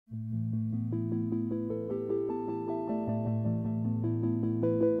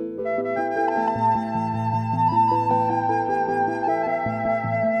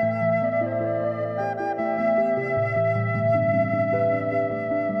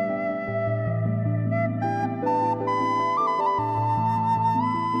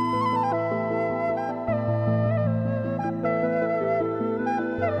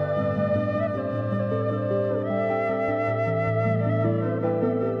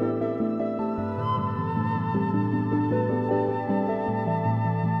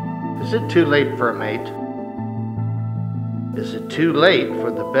Is it too late for a mate? Is it too late for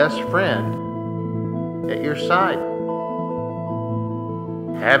the best friend at your side?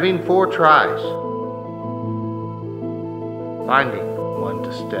 Having 4 tries, finding one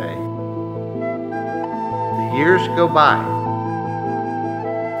to stay. The years go by,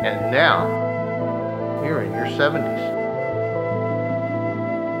 and now you're in your 70s.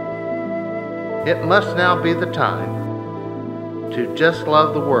 It must now be the time to just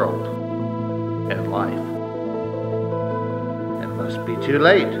love the world and life. It must be too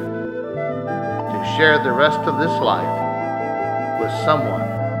late to share the rest of this life with someone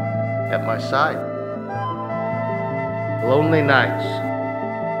at my side. Lonely nights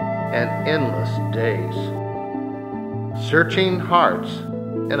and endless days, searching hearts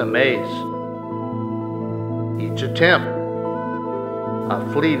in a maze. Each attempt a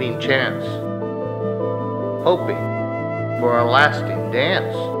fleeting chance, hoping for a lasting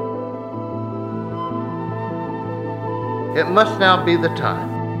dance. It must now be the time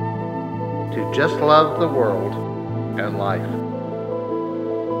to just love the world and life.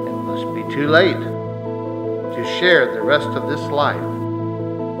 It must be too late to share the rest of this life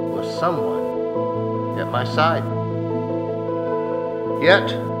with someone at my side. Yet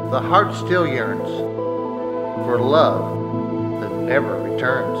the heart still yearns for love that never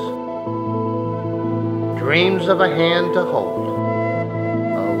returns. Dreams of a hand to hold,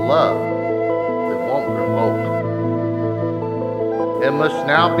 a love that won't grow old. It must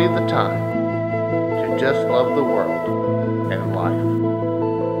now be the time to just love the world and life.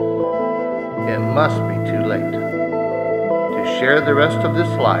 It must be too late to share the rest of this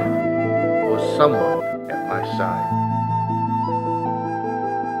life with someone at my side.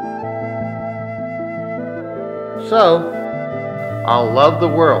 So, I'll love the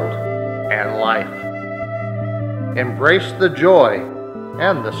world and life. Embrace the joy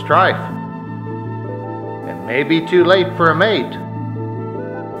and the strife. It may be too late for a mate,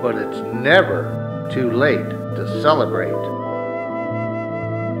 but it's never too late to celebrate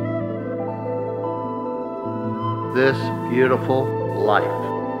this beautiful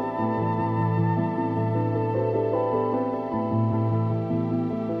life.